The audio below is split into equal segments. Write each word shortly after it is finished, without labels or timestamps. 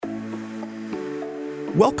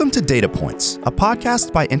Welcome to Data Points, a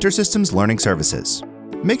podcast by InterSystems Learning Services.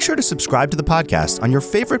 Make sure to subscribe to the podcast on your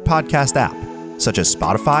favorite podcast app, such as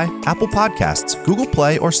Spotify, Apple Podcasts, Google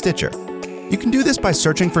Play, or Stitcher. You can do this by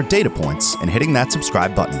searching for Data Points and hitting that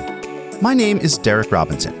subscribe button. My name is Derek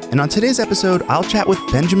Robinson, and on today's episode, I'll chat with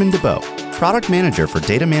Benjamin DeBow, Product Manager for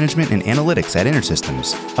Data Management and Analytics at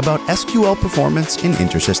InterSystems, about SQL performance in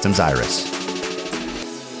InterSystems Iris.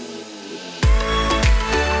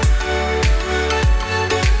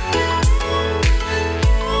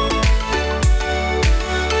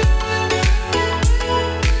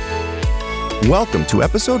 Welcome to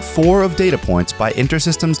episode 4 of Data Points by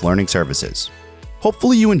InterSystems Learning Services.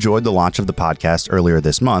 Hopefully you enjoyed the launch of the podcast earlier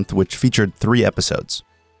this month, which featured 3 episodes.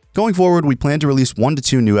 Going forward, we plan to release 1 to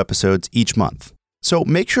 2 new episodes each month. So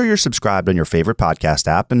make sure you're subscribed on your favorite podcast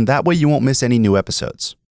app, and that way you won't miss any new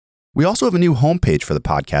episodes. We also have a new homepage for the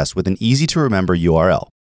podcast with an easy-to-remember URL.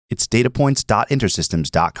 It's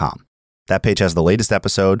datapoints.intersystems.com. That page has the latest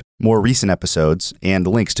episode, more recent episodes, and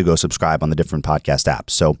links to go subscribe on the different podcast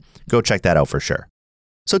apps. So go check that out for sure.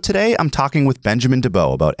 So today I'm talking with Benjamin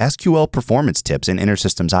DeBow about SQL performance tips in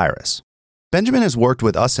InterSystems Iris. Benjamin has worked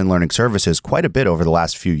with us in Learning Services quite a bit over the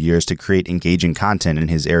last few years to create engaging content in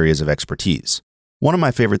his areas of expertise. One of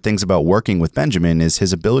my favorite things about working with Benjamin is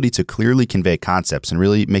his ability to clearly convey concepts and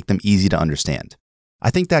really make them easy to understand. I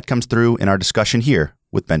think that comes through in our discussion here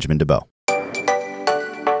with Benjamin DeBow.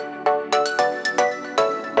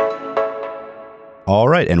 All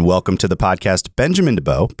right, and welcome to the podcast, Benjamin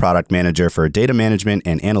DeBow, Product Manager for Data Management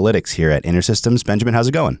and Analytics here at InterSystems. Benjamin, how's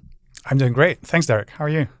it going? I'm doing great. Thanks, Derek. How are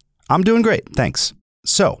you? I'm doing great, thanks.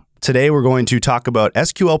 So today we're going to talk about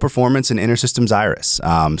SQL performance in InterSystems Iris.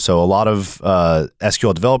 So a lot of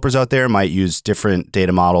SQL developers out there might use different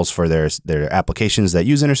data models for their applications that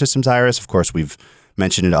use InterSystems Iris. Of course, we've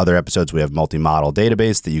mentioned in other episodes, we have multi-model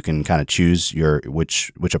database that you can kind of choose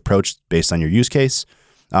which approach based on your use case.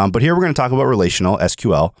 But here we're going to talk about relational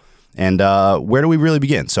SQL, and where do we really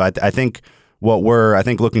begin? So I think what we're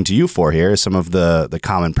looking to you for here is some of the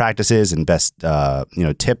common practices and best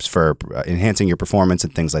tips for enhancing your performance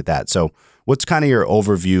and things like that. So what's kind of your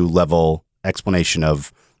overview level explanation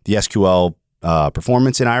of the SQL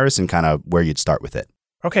performance in Iris and kind of where you'd start with it?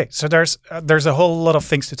 Okay, so there's a whole lot of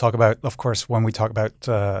things to talk about, of course, when we talk about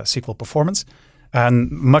SQL performance.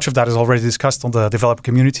 And much of that is already discussed on the developer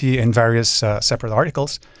community in various separate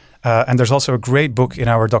articles. And there's also a great book in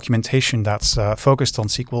our documentation that's focused on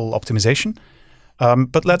SQL optimization.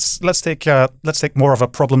 But let's take more of a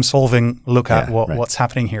problem-solving look at what's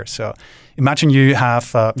happening here. So imagine you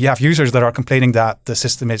have users that are complaining that the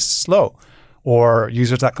system is slow, or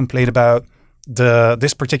users that complain about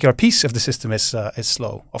this particular piece of the system is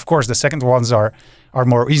slow. Of course, the second ones are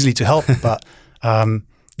more easily to help, but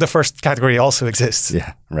the first category also exists.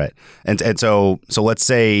 Yeah, right. And so let's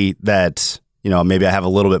say that, maybe I have a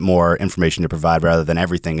little bit more information to provide rather than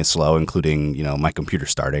everything is slow, including, my computer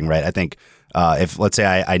starting, right? I think if, let's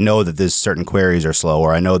say I know that this certain queries are slow,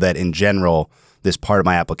 or I know that in general, this part of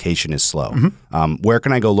my application is slow. Mm-hmm. Where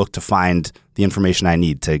can I go look to find the information I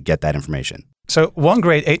need to get that information? So one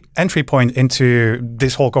great entry point into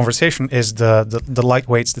this whole conversation is the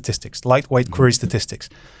lightweight statistics, lightweight query statistics.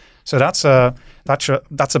 So that's a bunch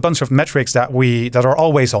of metrics that are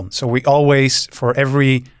always on. So we always, for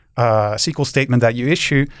every SQL statement that you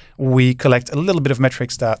issue, we collect a little bit of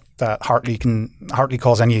metrics that hardly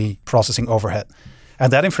cause any processing overhead,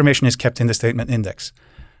 and that information is kept in the statement index.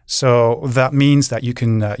 So that means that you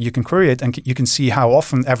can query it, and you can see how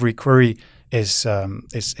often every query is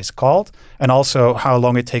called, and also how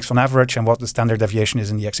long it takes on average, and what the standard deviation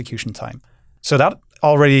is in the execution time. So that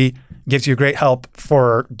already gives you great help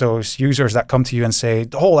for those users that come to you and say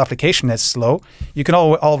the whole application is slow. You can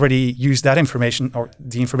already use that information, or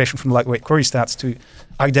the information from lightweight query stats, to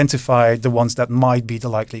identify the ones that might be the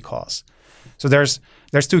likely cause. So there's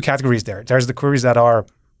 2 categories there. There's the queries that are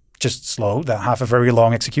just slow, that have a very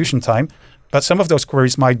long execution time, but some of those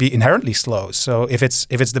queries might be inherently slow. So if it's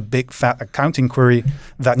the big fat accounting query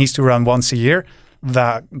that needs to run once a year,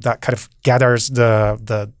 that kind of gathers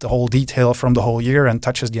the whole detail from the whole year and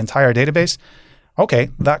touches the entire database,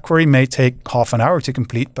 okay, that query may take half an hour to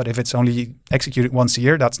complete, but if it's only executed once a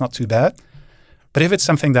year, that's not too bad. But if it's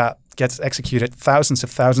something that gets executed thousands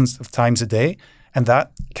of times a day, and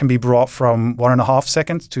that can be brought from 1.5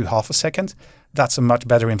 seconds to half a second, that's a much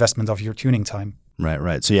better investment of your tuning time.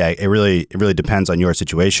 Right. So yeah, it really depends on your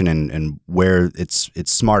situation and where it's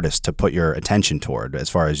smartest to put your attention toward as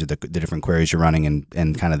far as the different queries you're running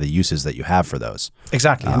and kind of the uses that you have for those.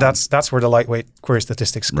 Exactly, and that's where the lightweight query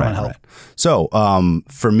statistics come and help. Right. So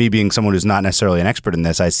for me, being someone who's not necessarily an expert in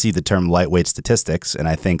this, I see the term lightweight statistics, and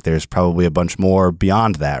I think there's probably a bunch more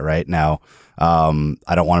beyond that right now.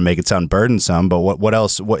 I don't want to make it sound burdensome, but what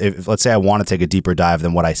else? If let's say I want to take a deeper dive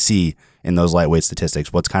than what I see in those lightweight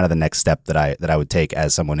statistics, what's kind of the next step that I would take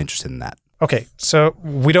as someone interested in that? Okay, so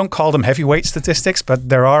we don't call them heavyweight statistics, but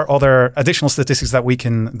there are other additional statistics that we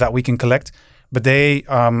can collect. But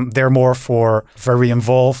they're more for very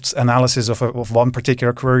involved analysis of one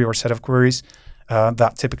particular query or set of queries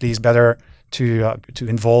that typically is better to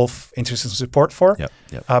involve InterSystems support for.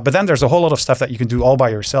 Yep. But then there's a whole lot of stuff that you can do all by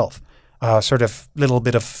yourself. Sort of little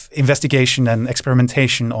bit of investigation and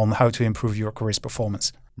experimentation on how to improve your query's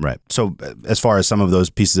performance. Right. So as far as some of those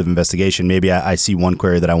pieces of investigation, maybe I see one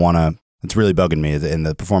query that it's really bugging me and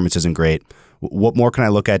the performance isn't great. What more can I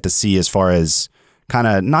look at to see as far as kind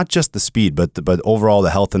of not just the speed, but overall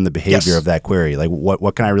the health and the behavior of that query? Like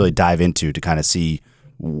what can I really dive into to kind of see,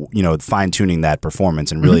 fine tuning that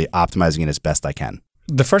performance and really optimizing it as best I can?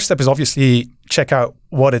 The first step is obviously check out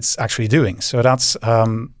what it's actually doing. So that's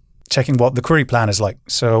checking what the query plan is like.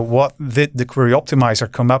 So what did the query optimizer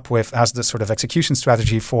come up with as the sort of execution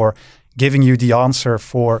strategy for giving you the answer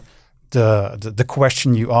for the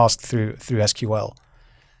question you asked through SQL?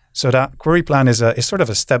 So that query plan is sort of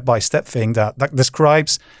a step-by-step thing that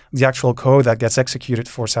describes the actual code that gets executed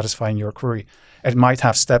for satisfying your query. It might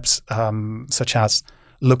have steps such as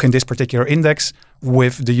look in this particular index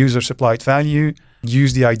with the user supplied value,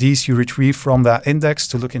 use the IDs you retrieve from that index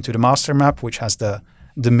to look into the master map, which has the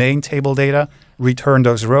main table data, return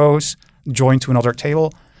those rows, join to another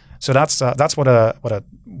table. So that's what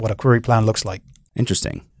a query plan looks like.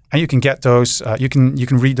 Interesting. And you can get those. You can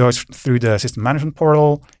read those through the system management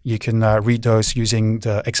portal. You can read those using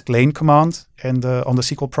the explain command on the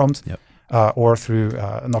SQL prompt, or through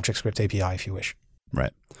an ObjectScript API if you wish.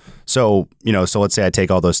 Right. So let's say I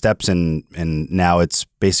take all those steps and now it's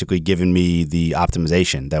basically given me the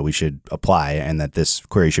optimization that we should apply and that this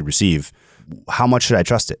query should receive. How much should I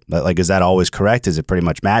trust it? Like, is that always correct? Is it pretty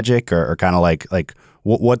much magic, or kind of like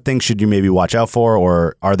what things should you maybe watch out for,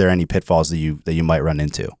 or are there any pitfalls that you might run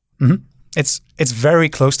into? Mm-hmm. It's very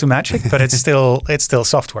close to magic, but it's still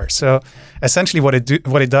software. So essentially, what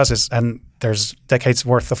it does is, and there's decades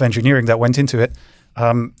worth of engineering that went into it.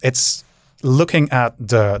 It's looking at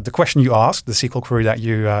the question you asked, the SQL query that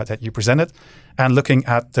you presented, and looking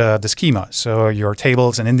at the schema. So your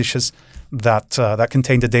tables and indices that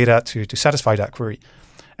contain the data to satisfy that query.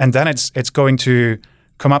 And then it's going to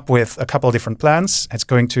come up with a couple of different plans. It's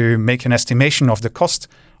going to make an estimation of the cost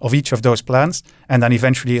of each of those plans, and then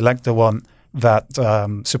eventually elect the one that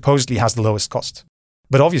supposedly has the lowest cost.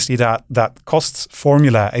 But obviously that cost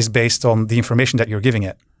formula is based on the information that you're giving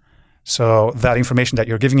it. So that information that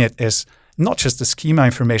you're giving it is not just the schema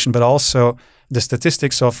information, but also the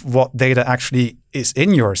statistics of what data actually is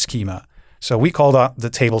in your schema. So we call that the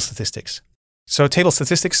table statistics. So table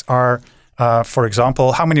statistics are, for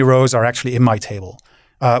example, how many rows are actually in my table?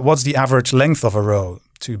 What's the average length of a row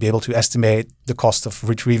to be able to estimate the cost of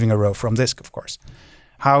retrieving a row from disk, of course.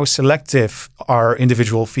 How selective are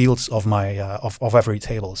individual fields of my of every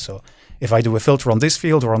table? So if I do a filter on this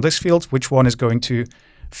field or on this field, which one is going to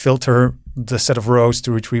filter the set of rows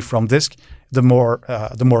to retrieve from disk the more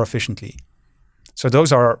efficiently? So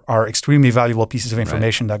those are extremely valuable pieces of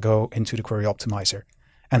information that go into the query optimizer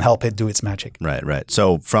and help it do its magic. Right.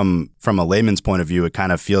 So from a layman's point of view, it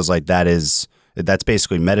kind of feels like that's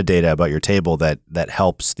basically metadata about your table that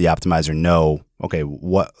helps the optimizer know, okay,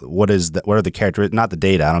 what are the characteristics, not the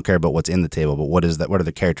data, I don't care about what's in the table, but what are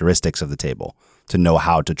the characteristics of the table to know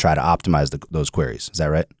how to try to optimize those queries. Is that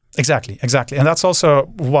right? Exactly. And that's also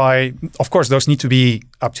why, of course, those need to be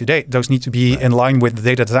up to date. Those need to be in line with the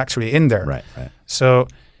data that's actually in there. Right. So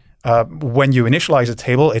when you initialize a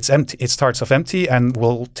table, it's empty. It starts off empty and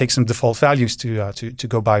will take some default values to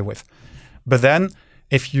go by with. But then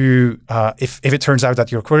if it turns out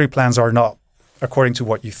that your query plans are not according to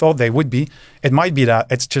what you thought they would be, it might be that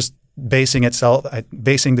it's just basing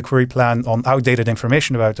the query plan on outdated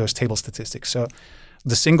information about those table statistics. So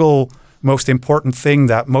the single most important thing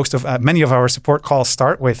that many of our support calls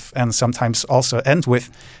start with and sometimes also end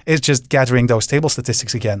with is just gathering those table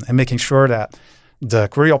statistics again and making sure that the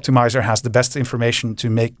query optimizer has the best information to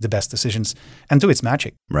make the best decisions and do its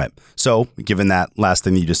magic. Right. So given that last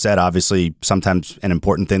thing that you just said, obviously sometimes an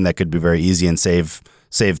important thing that could be very easy and save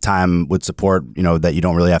time with support, that you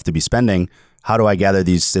don't really have to be spending. How do I gather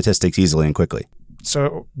these statistics easily and quickly?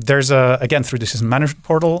 So there's again, through the system management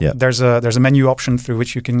portal, there's a menu option through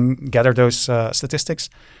which you can gather those statistics.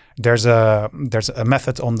 There's a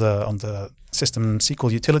method on the system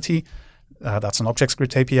SQL utility. That's an object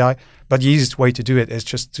script API. But the easiest way to do it is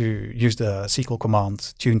just to use the SQL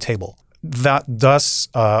command tune table. That does,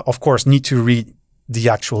 of course, need to read the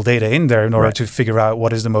actual data in there in order to figure out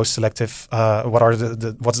what is the most selective,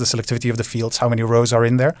 what's the selectivity of the fields, how many rows are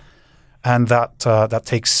in there, and that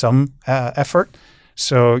takes some effort.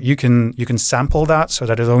 So you can sample that so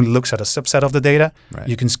that it only looks at a subset of the data. Right.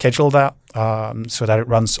 You can schedule that so that it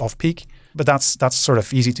runs off peak, but that's sort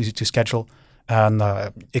of easy to schedule, and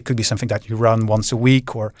it could be something that you run once a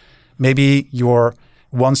week, or maybe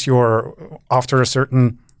once you're after a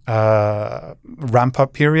certain ramp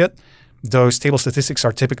up period. Those table statistics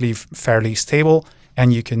are typically fairly stable,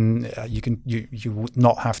 and you would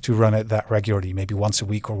not have to run it that regularly. Maybe once a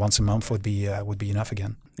week or once a month would be enough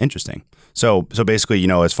again. Interesting. So basically,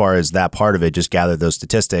 as far as that part of it, just gather those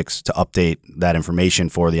statistics to update that information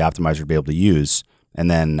for the optimizer to be able to use,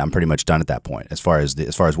 and then I'm pretty much done at that point as far as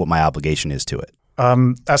what my obligation is to it.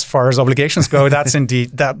 As far as obligations go, that's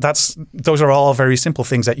indeed those are all very simple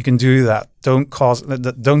things that you can do that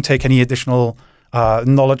don't take any additional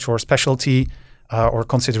knowledge or specialty or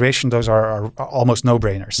consideration. Those are almost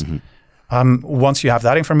no-brainers. Mm-hmm. Once you have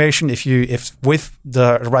that information, if with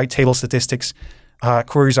the right table statistics,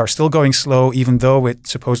 queries are still going slow, even though it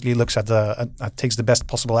supposedly looks takes the best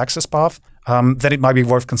possible access path, then it might be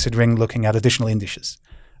worth considering looking at additional indices,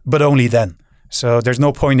 but only then. So there's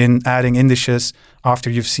no point in adding indices after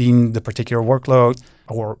you've seen the particular workload,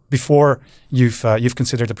 or before you've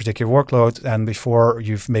considered the particular workload, and before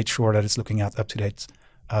you've made sure that it's looking at up-to-date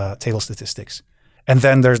table statistics. And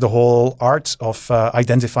then there's the whole art of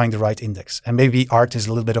identifying the right index. And maybe art is a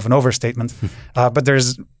little bit of an overstatement, but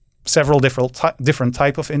there's several different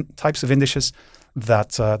types of indices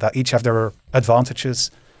that each have their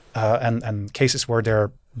advantages and cases where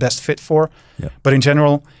they're best fit for. Yeah. But in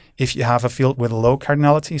general, if you have a field with a low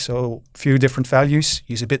cardinality, so few different values,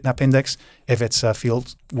 use a bitmap index. If it's a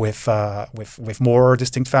field with more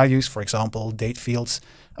distinct values, for example, date fields,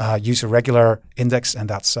 use a regular index, and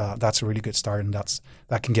that's a really good start, and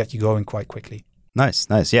that can get you going quite quickly. Nice.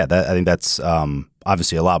 Yeah, I think that's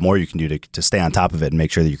obviously a lot more you can do to stay on top of it and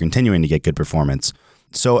make sure that you're continuing to get good performance.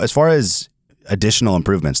 So as far as additional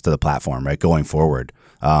improvements to the platform, right, going forward,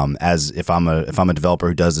 as if I'm a developer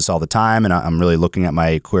who does this all the time and I'm really looking at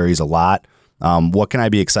my queries a lot, what can I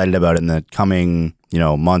be excited about in the coming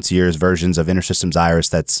months, years, versions of InterSystems Iris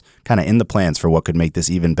that's kind of in the plans for what could make this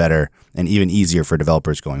even better and even easier for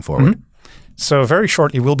developers going forward? Mm-hmm. So very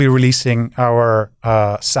shortly, we'll be releasing our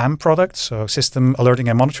SAM product, so System Alerting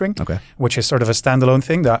and Monitoring, which is sort of a standalone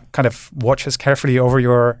thing that kind of watches carefully over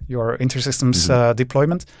your InterSystems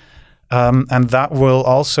deployment. And that will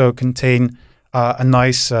also contain a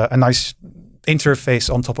nice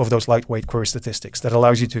interface on top of those lightweight query statistics that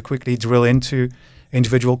allows you to quickly drill into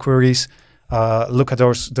individual queries, look at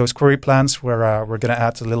those query plans where we're going to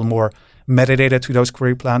add a little more metadata to those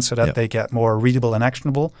query plans so that they get more readable and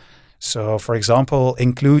actionable. So, for example,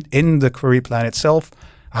 include in the query plan itself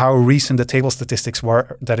how recent the table statistics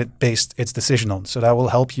were that it based its decision on. So that will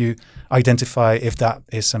help you identify if that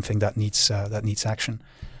is something that needs action.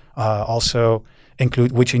 Also,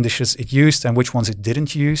 include which indices it used and which ones it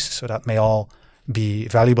didn't use. So that may all be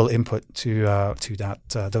valuable input to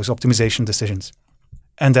those optimization decisions.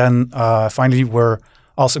 And then finally, we're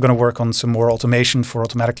also going to work on some more automation for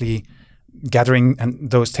automatically gathering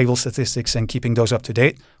those table statistics and keeping those up to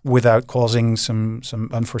date without causing some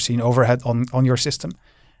unforeseen overhead on your system.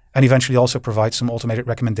 And eventually also provide some automated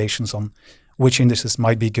recommendations on which indices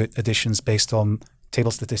might be good additions based on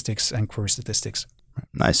table statistics and query statistics.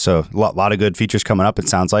 Nice. So a lot of good features coming up, it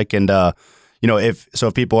sounds like. And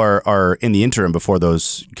if people are in the interim before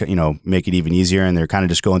those, make it even easier, and they're kind of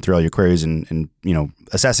just going through all your queries and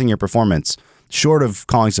assessing your performance, short of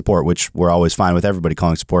calling support, which we're always fine with everybody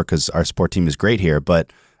calling support because our support team is great here.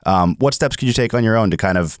 But what steps could you take on your own to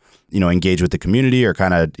kind of, engage with the community, or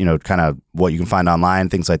kind of what you can find online,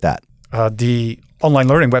 things like that? The online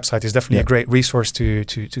learning website is definitely a great resource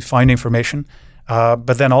to find information.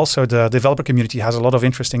 But then also the developer community has a lot of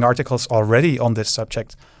interesting articles already on this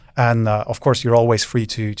subject. And of course, you're always free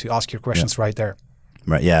to ask your questions right there.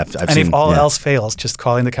 Right. Yeah. If all else fails, just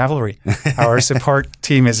call in the cavalry. Our support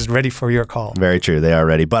team is ready for your call. Very true. They are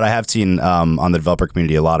ready. But I have seen on the developer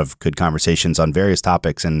community a lot of good conversations on various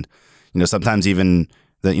topics, and sometimes even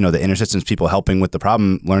the InterSystems people helping with the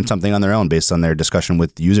problem learn something on their own based on their discussion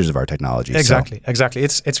with users of our technology. Exactly.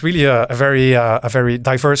 It's really a very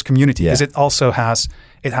diverse community because it also has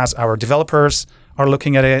our developers, are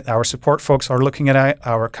looking at it. Our support folks are looking at it.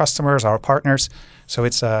 Our customers, our partners. So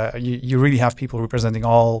it's you really have people representing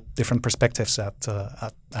all different perspectives at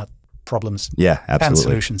problems. Yeah, absolutely. And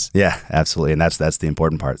solutions. Yeah, absolutely. And that's the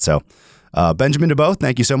important part. So Benjamin DeBow,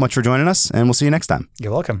 thank you so much for joining us, and we'll see you next time.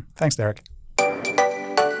 You're welcome. Thanks, Derek.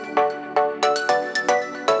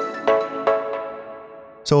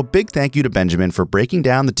 So a big thank you to Benjamin for breaking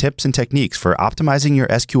down the tips and techniques for optimizing your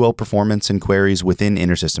SQL performance and queries within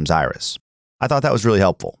InterSystems Iris. I thought that was really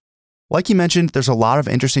helpful. Like he mentioned, there's a lot of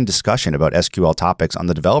interesting discussion about SQL topics on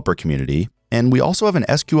the developer community, and we also have an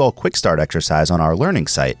SQL Quick Start exercise on our learning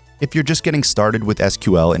site if you're just getting started with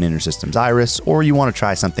SQL in InterSystems Iris or you want to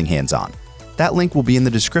try something hands-on. That link will be in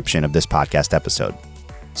the description of this podcast episode.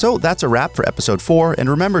 So that's a wrap for episode 4, and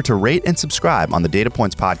remember to rate and subscribe on the Data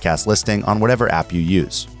Points podcast listing on whatever app you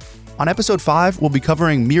use. On episode 5, we'll be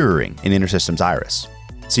covering mirroring in InterSystems Iris.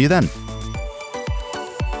 See you then.